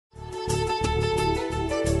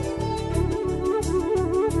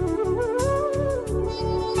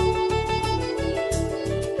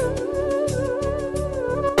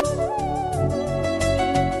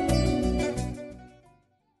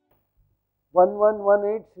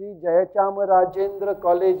1118 Sri Jayachamarajendra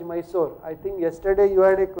College, Mysore. I think yesterday you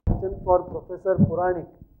had a question for Professor Puranik.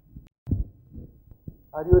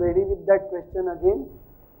 Are you ready with that question again?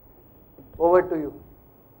 Over to you.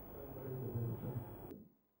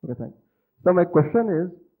 Okay, thanks. So my question is,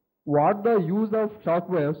 what the use of shock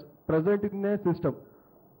waves present in a system?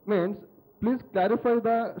 Means, please clarify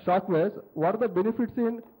the shock waves. What are the benefits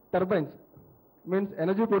in turbines? Means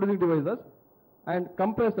energy producing devices, and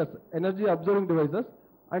compressors, energy absorbing devices,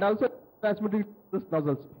 and also transmitting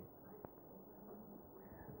nozzles.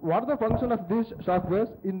 What is the function of these shock waves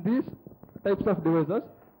in these types of devices,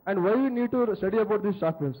 and why we need to study about these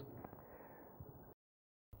shock waves?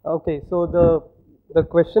 Okay, so the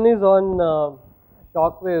question is on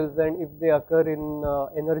shock waves and if they occur in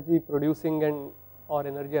energy producing and or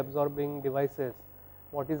energy absorbing devices,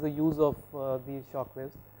 what is the use of these shock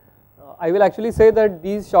waves? I will actually say that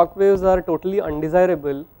these shock waves are totally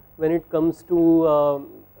undesirable when it comes to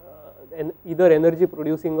either energy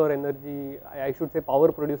producing or energy, I should say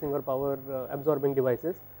power producing or power absorbing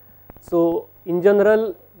devices. So in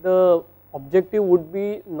general, the objective would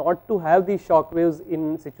be not to have these shock waves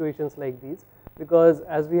in situations like these, because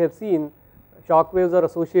as we have seen, shock waves are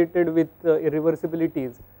associated with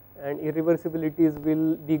irreversibilities, and irreversibilities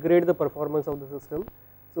will degrade the performance of the system.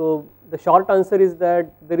 So the short answer is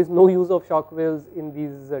that there is no use of shock waves in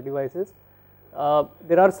these devices.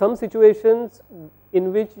 There are some situations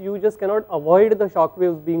in which you just cannot avoid the shock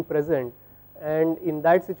waves being present, and in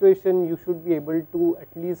that situation you should be able to at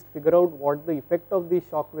least figure out what the effect of these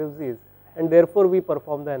shock waves is, and therefore we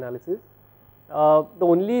perform the analysis. The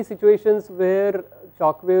only situations where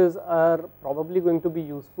shock waves are probably going to be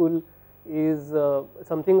useful is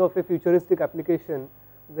something of a futuristic application,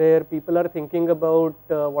 where people are thinking about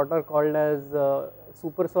what are called as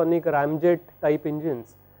supersonic ramjet type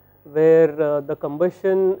engines, where the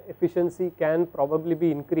combustion efficiency can probably be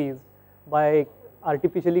increased by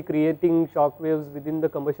artificially creating shock waves within the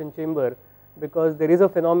combustion chamber, because there is a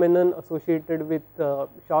phenomenon associated with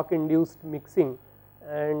shock induced mixing,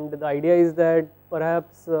 and the idea is that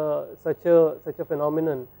perhaps such a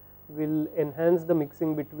phenomenon will enhance the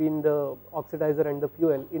mixing between the oxidizer and the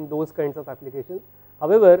fuel in those kinds of applications.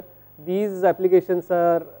 However, these applications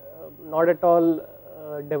are not at all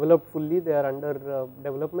developed fully, they are under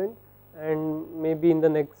development, and maybe in the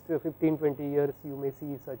next 15-20 years you may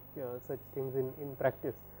see such things in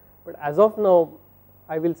practice. But as of now,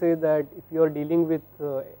 I will say that if you are dealing with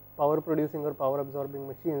power producing or power absorbing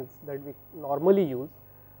machines that we normally use,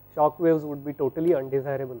 shock waves would be totally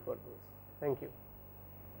undesirable for those. Thank you.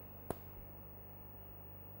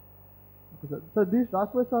 So these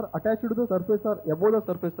shock waves are attached to the surface or above the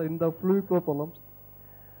surface in the fluid flow problems?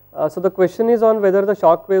 So the question is on whether the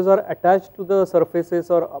shock waves are attached to the surfaces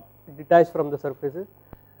or detached from the surfaces.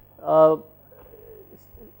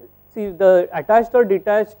 See, the attached or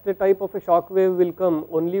detached type of a shock wave will come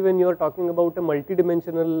only when you are talking about a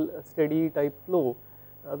multidimensional steady type flow.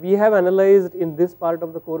 We have analyzed in this part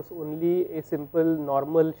of the course only a simple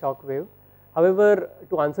normal shock wave. However,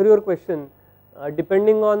 to answer your question,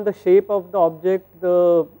 depending on the shape of the object,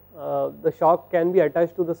 the shock can be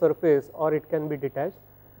attached to the surface or it can be detached.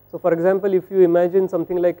 So for example, if you imagine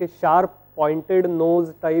something like a sharp pointed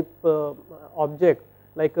nose type object,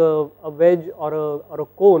 like a wedge or a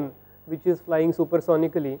cone which is flying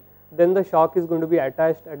supersonically, then the shock is going to be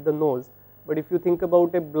attached at the nose. But if you think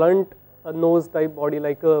about a blunt nose type body,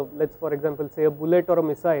 like let's for example say a bullet or a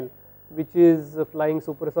missile which is flying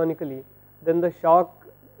supersonically, then the shock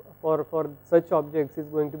for such objects is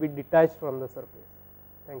going to be detached from the surface.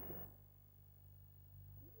 Thank you.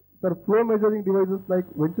 Sir, flow measuring devices like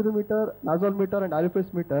venturimeter, nozzle meter and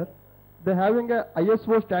orifice meter, they having a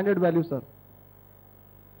ISO standard value, sir.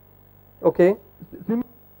 Okay. Similar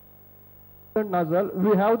nozzle,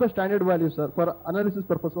 we have the standard value, sir, for analysis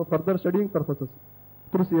purpose or further studying purposes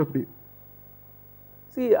through CFD.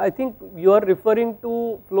 See, I think you are referring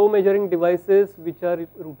to flow measuring devices which are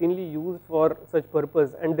routinely used for such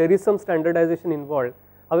purpose, and there is some standardization involved.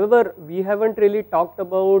 However, we haven't really talked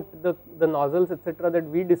about the nozzles etc. that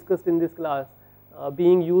we discussed in this class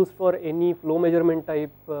being used for any flow measurement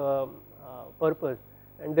type purpose,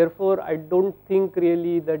 and therefore I don't think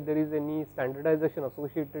really that there is any standardization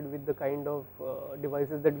associated with the kind of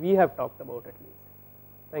devices that we have talked about at least.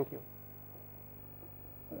 Thank you.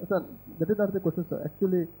 Sir, that is not the question, sir.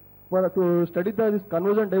 Actually, to study this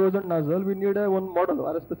convergent divergent nozzle, we need one model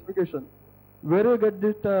or a specification. Where you get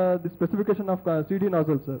this the specification of CD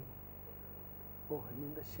nozzle, sir? Oh, I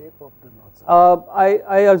mean the shape of the nozzle.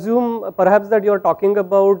 I assume perhaps that you are talking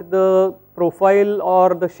about the profile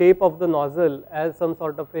or the shape of the nozzle as some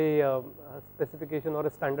sort of a specification or a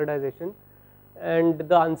standardization. And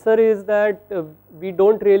the answer is that we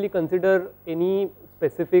don't really consider any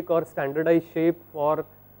specific or standardized shape for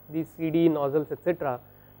the CD nozzles, etc.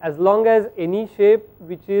 As long as any shape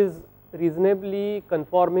which is reasonably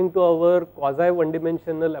conforming to our quasi one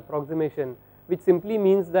dimensional approximation, which simply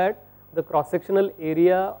means that the cross sectional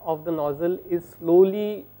area of the nozzle is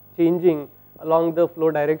slowly changing along the flow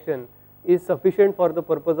direction, is sufficient for the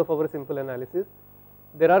purpose of our simple analysis.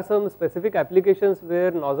 There are some specific applications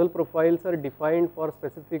where nozzle profiles are defined for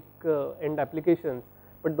specific end applications,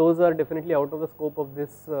 but those are definitely out of the scope of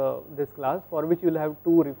this class, for which you will have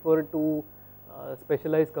to refer to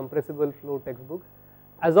specialized compressible flow textbooks.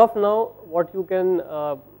 As of now, what you can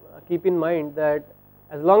keep in mind that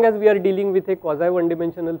as long as we are dealing with a quasi one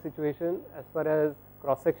dimensional situation, as far as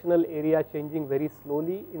cross sectional area changing very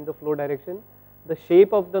slowly in the flow direction, the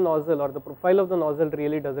shape of the nozzle or the profile of the nozzle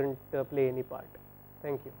really doesn't play any part.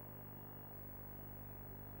 Thank you.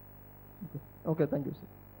 Okay, thank you, sir.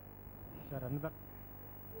 Sir, another.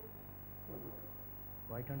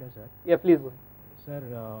 Right under, sir. Yeah, please go Sir,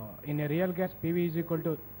 ahead. in a real gas, PV is equal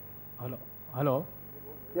to. Hello.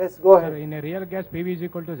 Yes, go Sir, ahead. in a real gas, PV is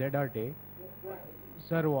equal to ZRT.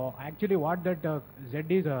 Sir, actually, what that Z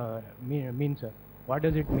is means, sir? What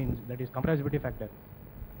does it mean? That is compressibility factor.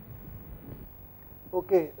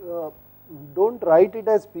 Okay, don't write it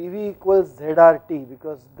as PV equals ZRT,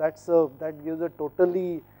 because that gives a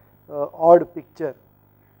totally odd picture.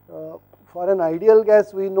 For an ideal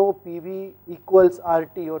gas, we know PV equals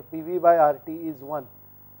RT, or PV by RT is 1.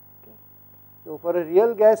 Okay. So for a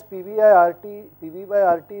real gas, PV by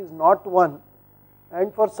RT is not 1,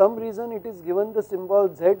 and for some reason it is given the symbol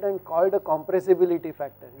Z and called a compressibility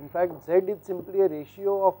factor. In fact, Z is simply a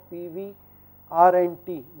ratio of PV, R and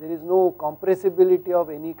T. There is no compressibility of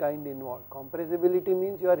any kind involved. Compressibility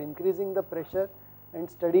means you are increasing the pressure and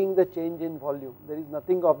studying the change in volume. There is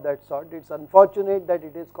nothing of that sort. It is unfortunate that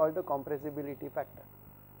it is called a compressibility factor,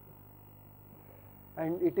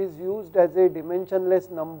 and it is used as a dimensionless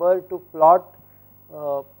number to plot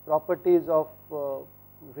properties of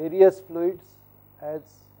various fluids as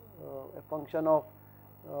a function of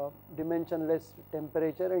dimensionless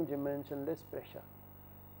temperature and dimensionless pressure.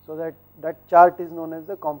 So that chart is known as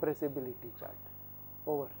the compressibility chart.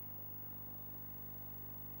 Over.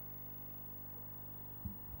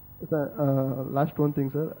 Sir, last one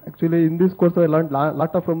thing, sir. Actually, in this course, I learned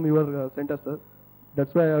lot of from your center, sir.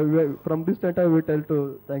 That's why from this center, we tell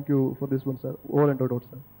to thank you for this one, sir. Over and out,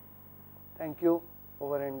 sir. Thank you.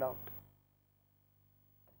 Over and out.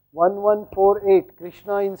 1148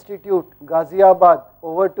 Krishna Institute, Ghaziabad.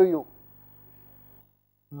 Over to you.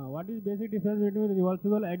 What is basic difference between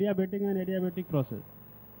reversible adiabatic and adiabatic process?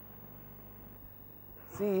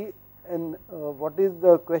 See, and what is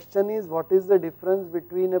the question is, what is the difference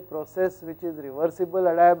between a process which is reversible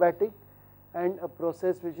adiabatic and a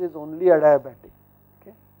process which is only adiabatic?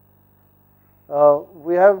 Okay.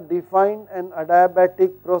 We have defined an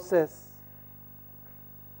adiabatic process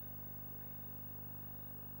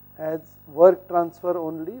as work transfer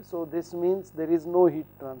only, so this means there is no heat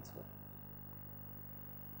transfer.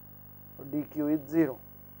 dQ is 0.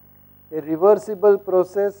 A reversible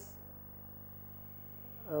process,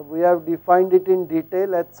 we have defined it in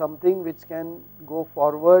detail as something which can go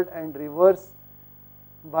forward and reverse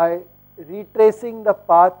by retracing the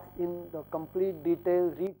path in the complete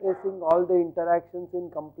detail, retracing all the interactions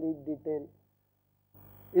in complete detail,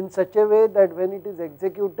 in such a way that when it is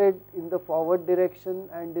executed in the forward direction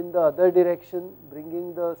and in the other direction,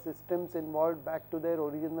 bringing the systems involved back to their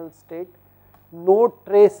original state, no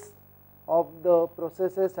trace of the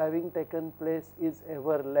processes having taken place is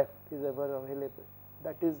ever left, is ever available.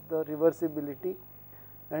 That is the reversibility.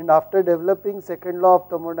 And after developing second law of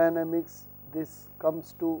thermodynamics, this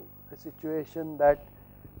comes to a situation that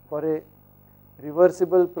for a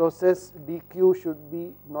reversible process, dQ should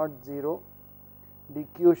be not 0,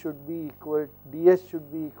 dQ should be equal, ds should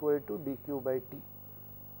be equal to dQ by t.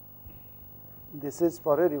 This is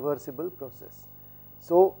for a reversible process.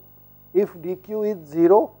 So if dQ is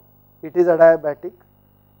 0, it is adiabatic.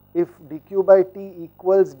 If dQ by t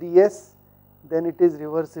equals ds, then it is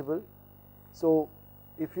reversible. So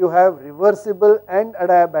if you have reversible and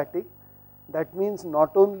adiabatic, that means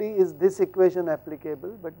not only is this equation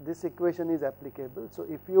applicable, but this equation is applicable. So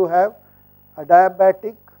if you have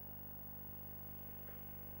adiabatic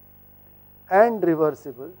and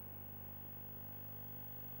reversible,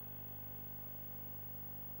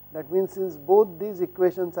 that means since both these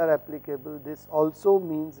equations are applicable, this also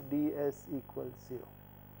means ds equals 0.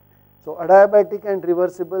 So adiabatic and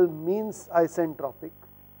reversible means isentropic.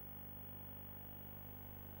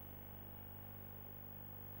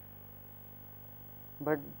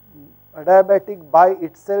 But adiabatic by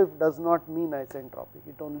itself does not mean isentropic,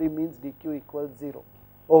 it only means dq equals 0.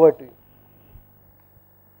 Over to you.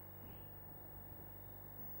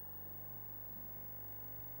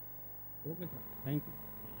 Okay, sir. Thank you.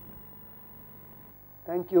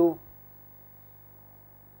 Thank you.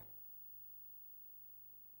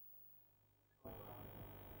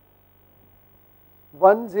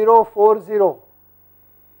 (1040)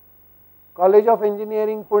 College of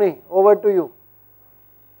Engineering, Pune. Over to you.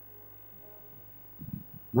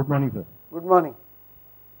 Good morning, sir. Good morning.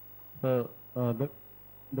 So,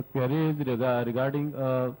 the query is regarding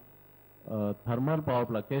thermal power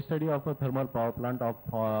plant, case study of a thermal power plant of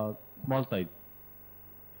small size.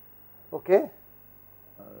 Okay.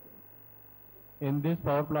 In this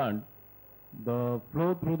power plant, the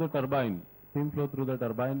flow through the turbine, steam flow through the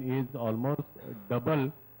turbine is almost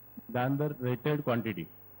double than the rated quantity.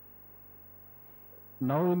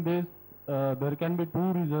 Now in this, there can be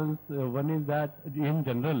two reasons. One is that in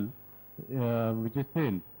general, which is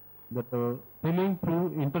seen, that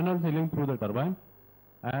internal sealing through the turbine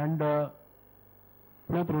and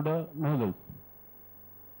flow through the nozzles.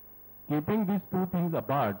 Keeping these two things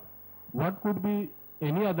apart, what could be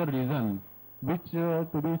any other reason which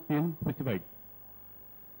to be seen specified?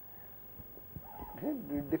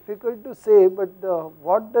 Difficult to say, but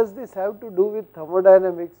what does this have to do with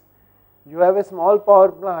thermodynamics? You have a small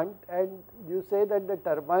power plant and you say that the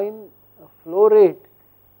turbine flow rate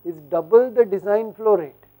is double the design flow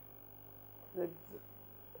rate.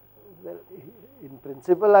 Well, in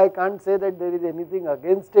principle I can't say that there is anything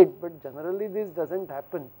against it, but generally this doesn't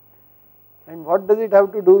happen. And what does it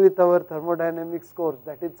have to do with our thermodynamics course?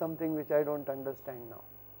 That is something which I don't understand now.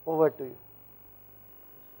 Over to you.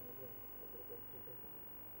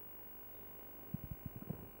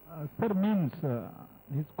 Sir, means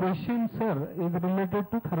his question, sir, is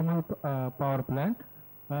related to thermal power plant.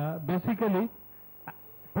 Basically,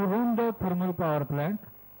 to run the thermal power plant,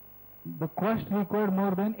 the cost required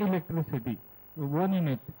more than electricity, 1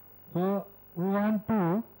 unit. So, we want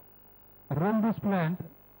to run this plant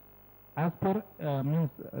as per means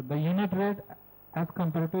the unit rate as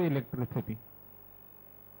compared to electricity.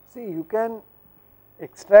 See, you can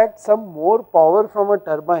extract some more power from a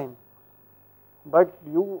turbine, but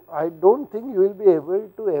I don't think you will be able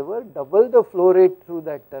to ever double the flow rate through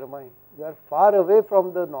that turbine. You are far away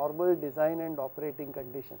from the normal design and operating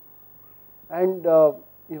condition. And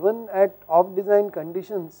even at off design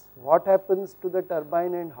conditions, what happens to the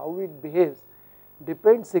turbine and how it behaves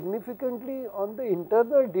depends significantly on the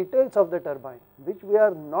internal details of the turbine, which we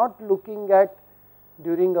are not looking at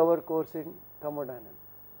during our course in thermodynamics.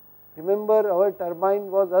 Remember, our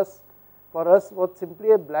turbine was for us was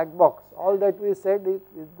simply a black box. All that we said is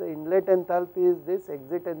the inlet enthalpy is this,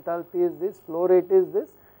 exit enthalpy is this, flow rate is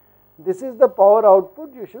this is the power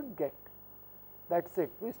output you should get. That's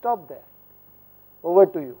it, we stop there. Over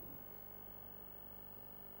to you.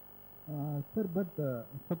 Sir, but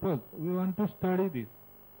suppose we want to study this,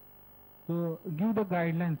 so give the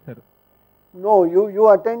guidelines, sir. No, you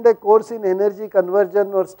attend a course in energy conversion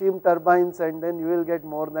or steam turbines and then you will get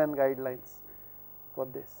more than guidelines for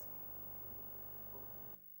this.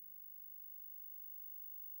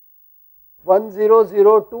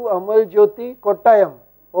 1002 Amal Jyoti, Kottayam,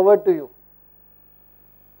 over to you.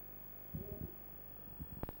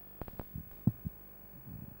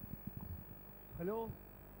 Hello.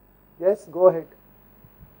 Yes, go ahead.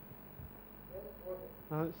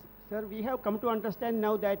 Sir, we have come to understand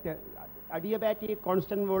now that adiabatic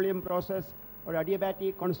constant volume process or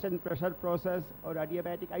adiabatic constant pressure process or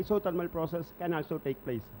adiabatic isothermal process can also take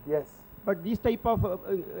place. Yes. But these type of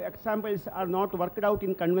examples are not worked out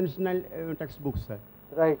in conventional textbooks, sir.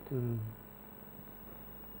 Right.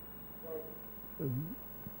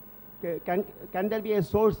 Can there be a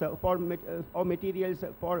source for materials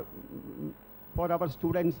for our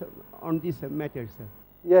students on these methods, sir?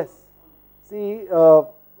 Yes. See,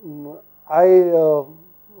 I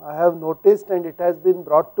have noticed and it has been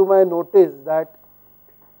brought to my notice that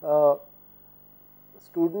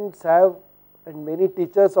students have and many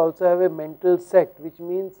teachers also have a mental set, which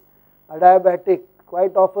means adiabatic.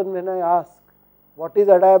 Quite often when I ask what is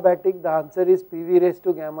adiabatic, the answer is PV raised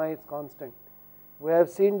to gamma is constant. We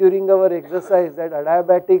have seen during our exercise that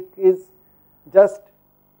adiabatic is just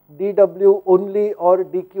dW only or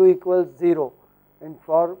dQ equals 0, and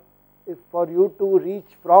for you to reach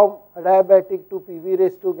from adiabatic to PV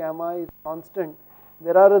raised to gamma is constant,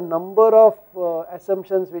 there are a number of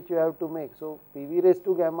assumptions which you have to make. So, PV raised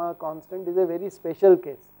to gamma constant is a very special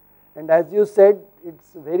case, and as you said, it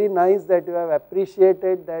is very nice that you have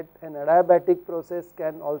appreciated that an adiabatic process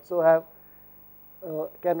can also have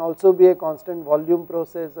can also be a constant volume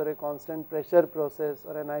process or a constant pressure process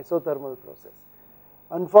or an isothermal process.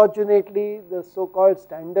 Unfortunately, the so-called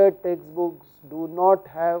standard textbooks do not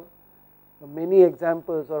have many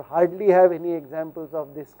examples or hardly have any examples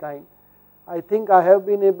of this kind. I think I have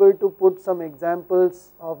been able to put some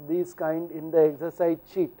examples of these kind in the exercise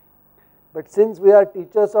sheet, but since we are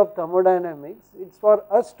teachers of thermodynamics, it is for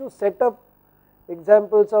us to set up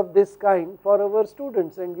examples of this kind for our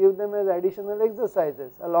students and give them as additional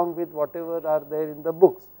exercises along with whatever are there in the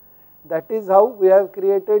books. That is how we have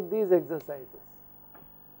created these exercises,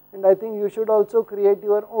 and I think you should also create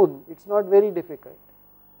your own. It is not very difficult.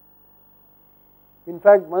 In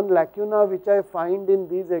fact, one lacuna which I find in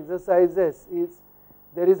these exercises is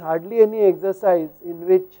there is hardly any exercise in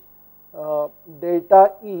which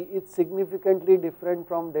delta E is significantly different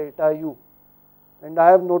from delta U, and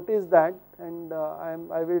I have noticed that, and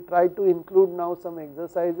I will try to include now some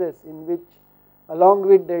exercises in which along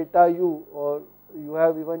with delta U or you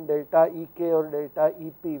have even delta Ek or delta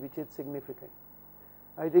Ep which is significant.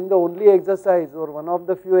 I think the only exercise or one of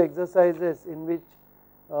the few exercises in which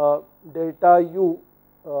delta U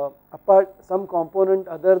apart some component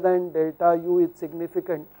other than delta U is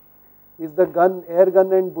significant is the air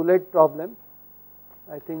gun and bullet problem,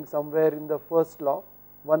 I think somewhere in the first law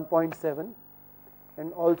 1.7,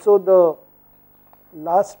 and also the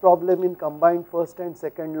last problem in combined first and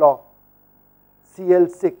second law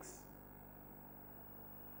CL6,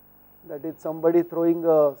 that is somebody throwing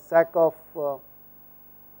a sack of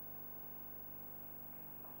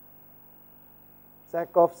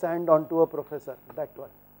sand onto a professor, that one.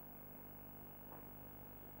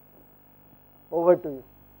 Over to you.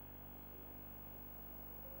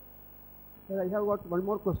 Sir, I have got one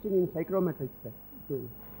more question in psychrometrics, sir. So,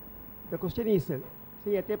 the question is,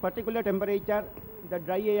 see, at a particular temperature, the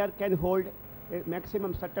dry air can hold a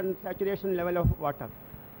maximum certain saturation level of water.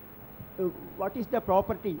 So what is the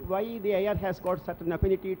property? Why the air has got certain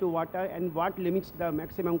affinity to water, and what limits the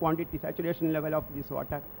maximum quantity saturation level of this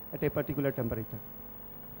water at a particular temperature?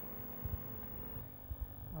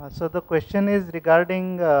 So the question is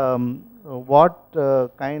regarding what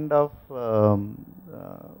kind of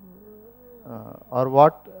or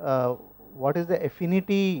what is the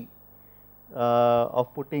affinity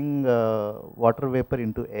of putting water vapor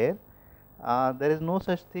into air. There is no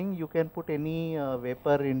such thing. You can put any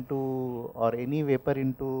vapor into or any vapor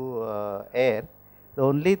into air. The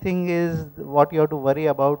only thing is what you have to worry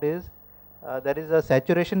about is there is a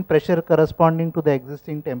saturation pressure corresponding to the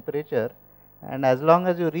existing temperature, and as long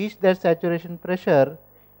as you reach that saturation pressure,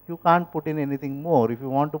 you can't put in anything more. If you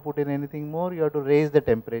want to put in anything more, you have to raise the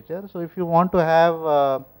temperature. So if you want to have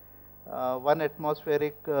 1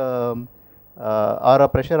 atmospheric or a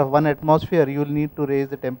pressure of 1 atmosphere, you will need to raise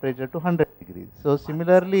the temperature to 100 degrees. So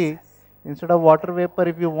similarly, instead of water vapor,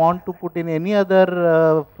 if you want to put in any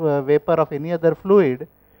other vapor of any other fluid,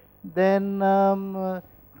 then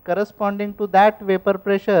corresponding to that vapor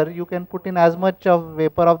pressure, you can put in as much of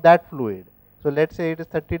vapor of that fluid. So let's say it is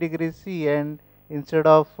 30 degrees C, and instead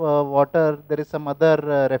of water there is some other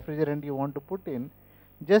refrigerant you want to put in.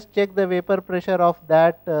 Just check the vapor pressure of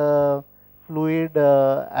that fluid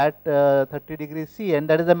at 30 degrees C, and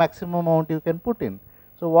that is the maximum amount you can put in.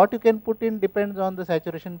 So what you can put in depends on the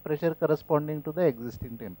saturation pressure corresponding to the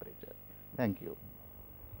existing temperature. Thank you.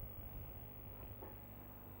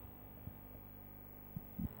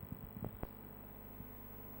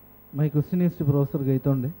 My question is to Professor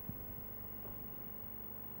Gaitonde.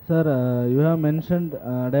 Sir, you have mentioned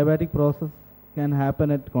adiabatic process can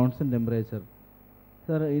happen at constant temperature.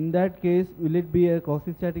 Sir, in that case, will it be a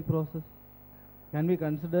quasi-static process? Can we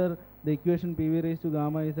consider the equation PV raised to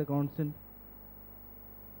gamma is a constant?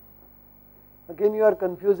 Again, you are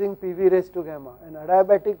confusing PV raised to gamma. An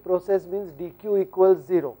adiabatic process means dq equals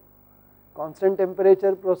 0. Constant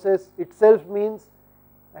temperature process itself means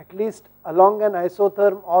at least along an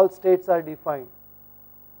isotherm all states are defined.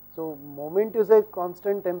 So moment you say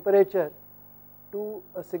constant temperature, to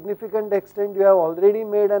a significant extent you have already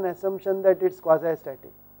made an assumption that it is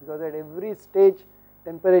quasi-static, because at every stage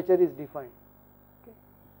temperature is defined. Okay.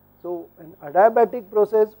 So an adiabatic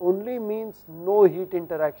process only means no heat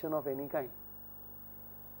interaction of any kind.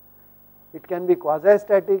 It can be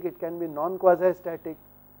quasi-static, it can be non-quasi-static.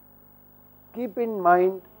 Keep in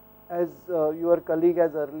mind, as your colleague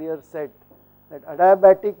has earlier said, that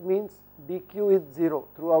adiabatic means dq is 0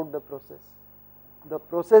 throughout the process. The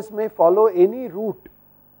process may follow any route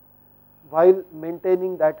while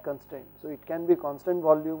maintaining that constraint. So it can be constant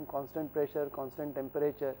volume, constant pressure, constant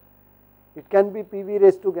temperature. It can be PV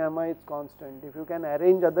raised to gamma is constant. If you can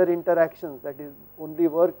arrange other interactions, that is only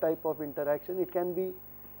work type of interaction, it can be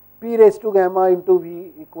P raised to gamma into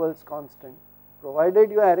V equals constant,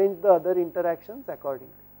 provided you arrange the other interactions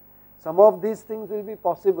accordingly. Some of these things will be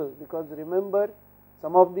possible, because remember,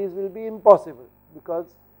 some of these will be impossible, because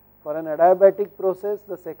for an adiabatic process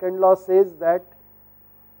the second law says that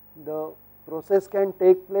the process can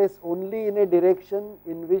take place only in a direction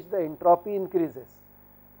in which the entropy increases.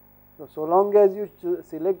 So long as you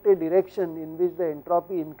select a direction in which the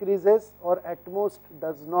entropy increases or at most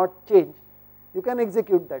does not change, you can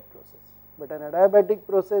execute that process. But an adiabatic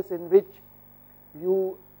process in which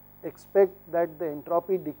you expect that the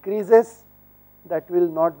entropy decreases, that will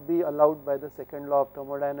not be allowed by the second law of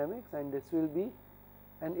thermodynamics, and this will be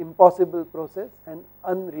an impossible process, an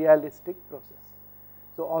unrealistic process.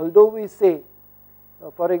 So although we say,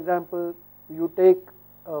 for example, you take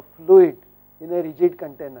a fluid in a rigid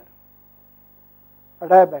container,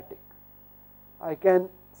 adiabatic, I can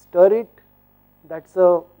stir it, that is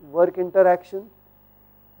a work interaction.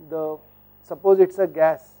 Suppose it is a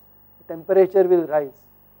gas, temperature will rise,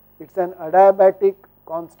 it is an adiabatic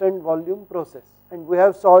constant volume process, and we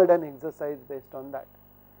have solved an exercise based on that.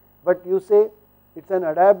 But you say it is an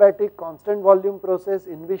adiabatic constant volume process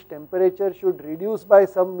in which temperature should reduce by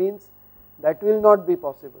some means, that will not be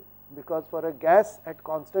possible, because for a gas at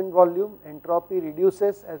constant volume entropy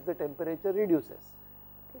reduces as the temperature reduces.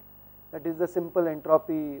 Okay. That is the simple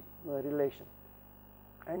entropy relation,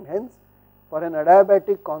 and hence for an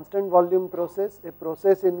adiabatic constant volume process, a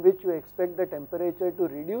process in which you expect the temperature to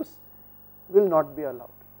reduce will not be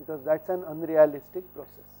allowed, because that is an unrealistic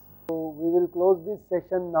process. So we will close this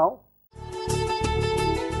session now.